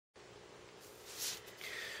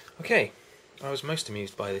Okay, I was most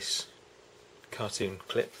amused by this cartoon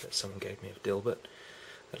clip that someone gave me of Dilbert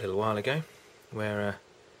a little while ago, where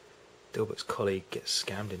Dilbert's colleague gets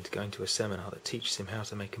scammed into going to a seminar that teaches him how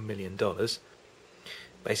to make $1 million,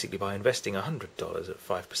 basically by investing $100 at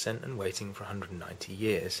 5% and waiting for 190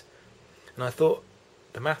 years. And I thought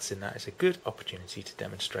the maths in that is a good opportunity to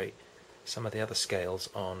demonstrate some of the other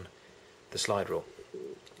scales on the slide rule.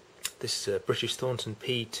 This is a British Thornton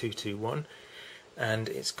P221, and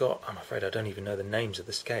it's got, I'm afraid I don't even know the names of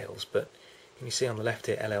the scales, but can you see on the left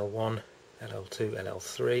here LL1, LL2,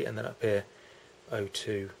 LL3, and then up here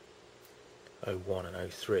O2, O1 and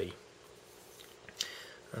O3.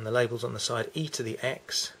 And the labels on the side, e to the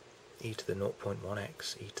x, e to the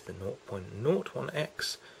 0.1x, e to the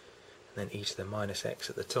 0.01x, and then e to the minus x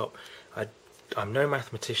at the top. I'm no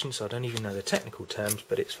mathematician, so I don't even know the technical terms,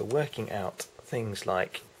 but it's for working out things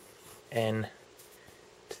like n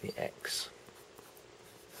to the x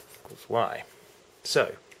equals y.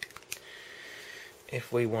 So,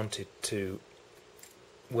 if we wanted to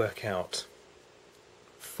work out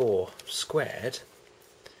 4 squared,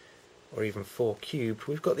 or even 4 cubed,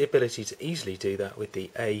 we've got the ability to easily do that with the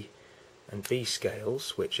A and B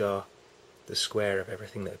scales, which are the square of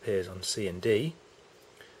everything that appears on C and D,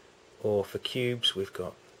 or for cubes we've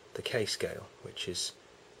got the K scale, which is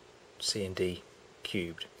C and D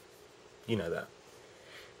cubed. You know that.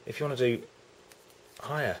 If you want to do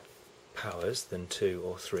higher powers than 2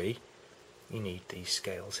 or 3, you need these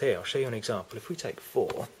scales here. I'll show you an example. If we take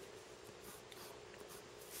 4,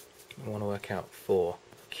 we want to work out 4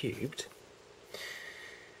 cubed,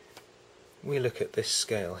 we look at this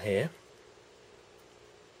scale here.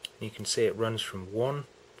 You can see it runs from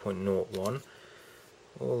 1.01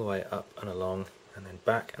 all the way up and along, and then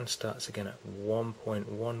back and starts again at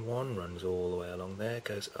 1.11, runs all the way along there,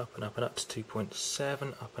 goes up and up and up to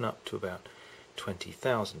 2.7, up and up to about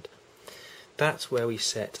 20,000. That's where we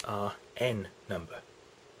set our n number.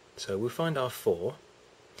 So we'll find our 4,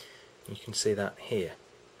 you can see that here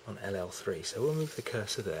on LL3. So we'll move the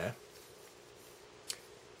cursor there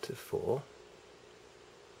to 4.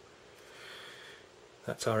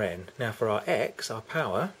 That's our n. Now for our x, our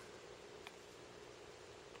power,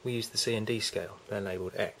 we use the C and D scale. They're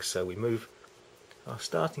labelled x. So we move our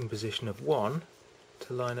starting position of 1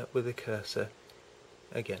 to line up with the cursor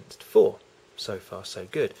against 4. So far so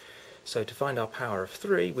good. So to find our power of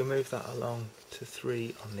 3, we move that along to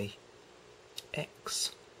 3 on the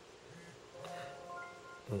x.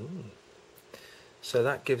 Ooh. So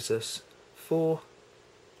that gives us 4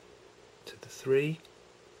 to the 3,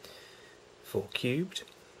 4 cubed,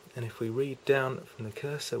 and if we read down from the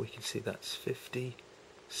cursor we can see that's 50,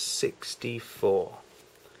 64.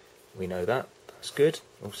 We know that, that's good,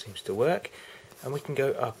 all seems to work, and we can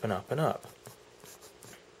go up and up and up.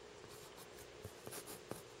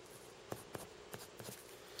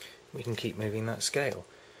 We can keep moving that scale.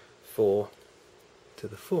 4 to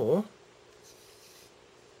the 4,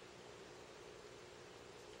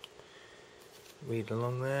 read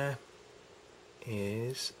along there,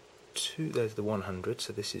 is 2, there's the 100,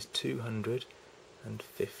 so this is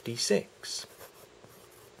 256.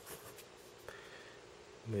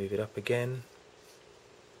 Move it up again,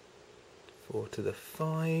 4 to the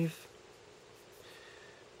 5,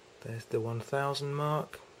 there's the 1000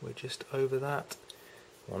 mark, we're just over that,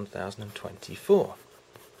 1024,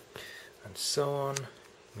 and so on.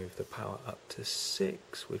 Move the power up to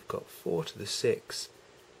 6, we've got 4 to the 6,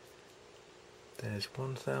 there's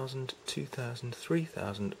 1000, 2000,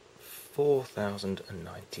 3000,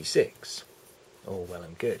 4096, all well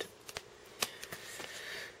and good.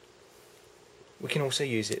 We can also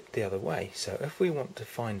use it the other way, so if we want to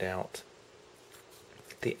find out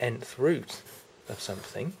the nth root of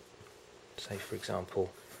something, say for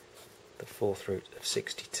example the 4th root of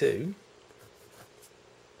 62,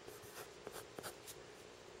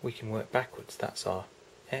 we can work backwards. That's our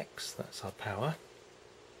x, that's our power,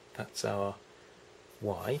 that's our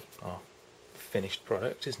y, our finished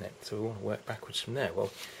product, isn't it? So we want to work backwards from there.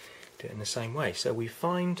 Well, do it in the same way. So we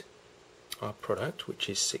find our product, which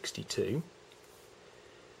is 62,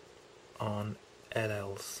 on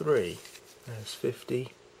LL3. There's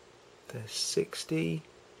 50, there's 60,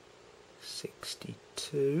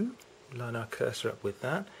 62. Line our cursor up with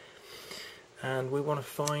that, and we want to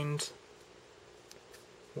find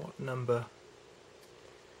what number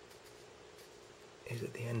is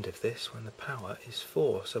at the end of this when the power is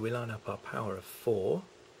 4. So we line up our power of 4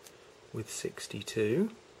 with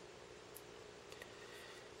 62,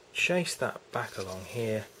 chase that back along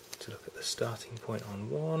here to look at the starting point on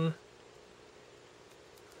 1,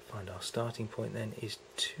 find our starting point then is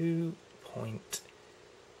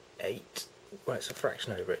 2.8 well, it's a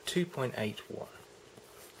fraction over it, 2.81.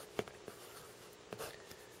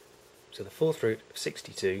 So the fourth root of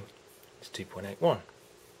 62 is 2.81.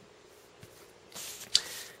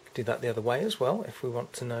 Do that the other way as well if we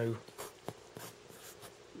want to know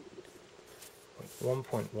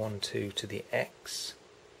 1.12 to the x,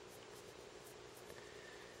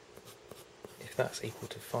 if that's equal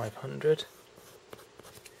to 500,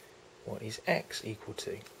 what is x equal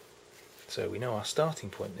to? So we know our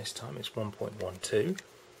starting point this time is 1.12.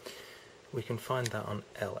 We can find that on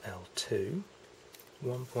LL2,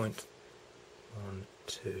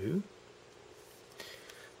 1.12,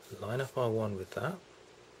 line up our 1 with that,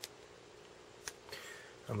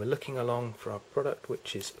 and we're looking along for our product,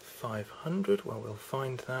 which is 500. Well, we'll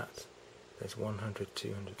find that. There's 100,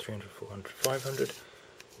 200, 300, 400, 500.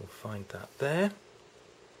 We'll find that there.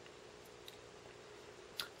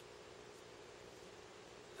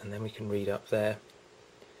 And then we can read up there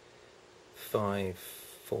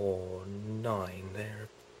 549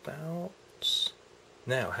 thereabouts.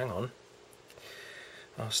 Now, hang on.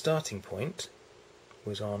 Our starting point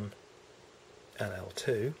was on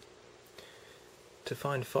LL2. To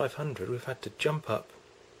find 500, we've had to jump up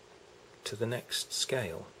to the next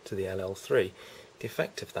scale, to the LL3. The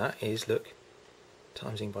effect of that is, look,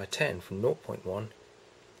 timesing by 10 from 0.1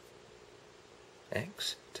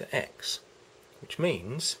 x to x, which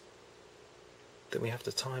means that we have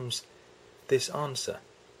to times this answer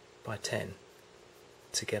by 10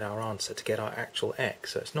 to get our answer, to get our actual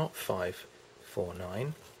x. So it's not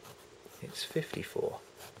 549, it's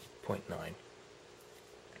 54.9.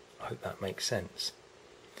 I hope that makes sense.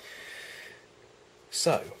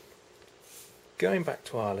 So, going back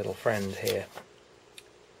to our little friend here,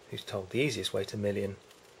 who's told the easiest way to million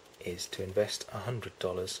is to invest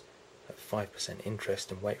 $100 at 5%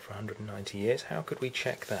 interest and wait for 190 years. How could we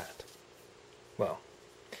check that? Well,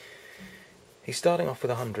 he's starting off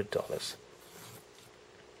with $100.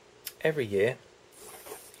 Every year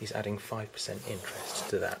he's adding 5% interest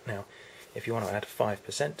to that. Now, if you want to add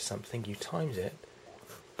 5% to something, you times it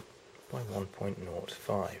by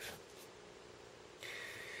 1.05.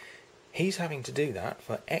 He's having to do that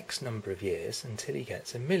for X number of years until he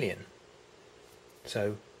gets $1 million.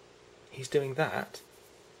 So he's doing that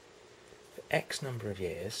for X number of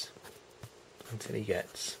years until he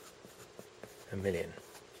gets $1 million.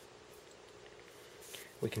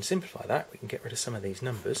 We can simplify that, we can get rid of some of these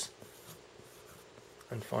numbers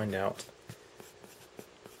and find out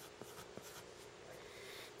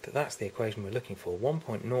that that's the equation we're looking for.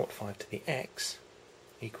 1.05 to the x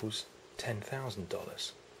equals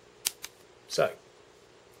 $10,000. So,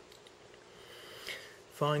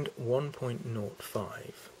 find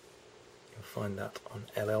 1.05. You'll find that on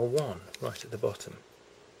LL1, right at the bottom.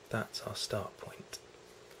 That's our start point.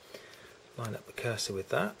 Line up the cursor with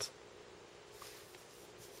that.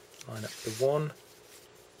 Line up the 1.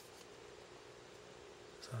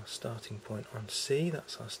 That's our starting point on C,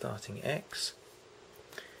 that's our starting x.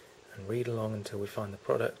 And read along until we find the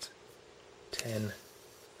product,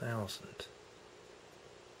 10,000.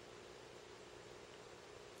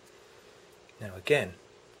 Now again,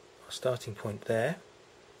 our starting point there,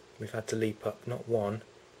 we've had to leap up not one,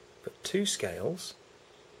 but two scales,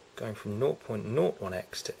 going from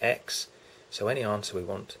 0.01x to x, so any answer we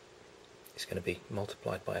want is going to be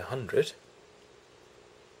multiplied by 100.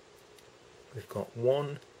 We've got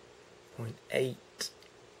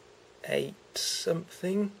 1.88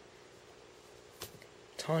 something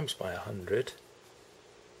times by 100,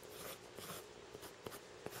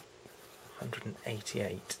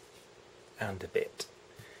 188 and a bit.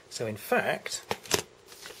 So in fact,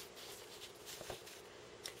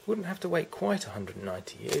 wouldn't have to wait quite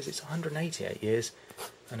 190 years, it's 188 years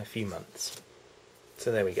and a few months.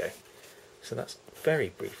 So there we go. So that's very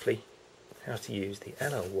briefly how to use the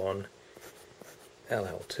LL1,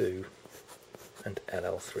 LL2 and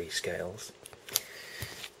LL3 scales.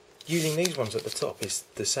 Using these ones at the top is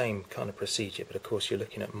the same kind of procedure, but of course you're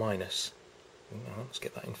looking at minus. Let's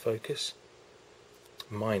get that in focus.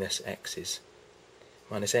 Minus x's.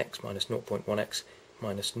 Minus x minus 0.1x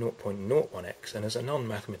minus 0.01x, and as a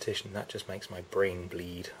non-mathematician that just makes my brain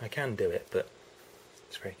bleed. I can do it, but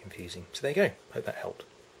it's very confusing. So there you go. Hope that helped.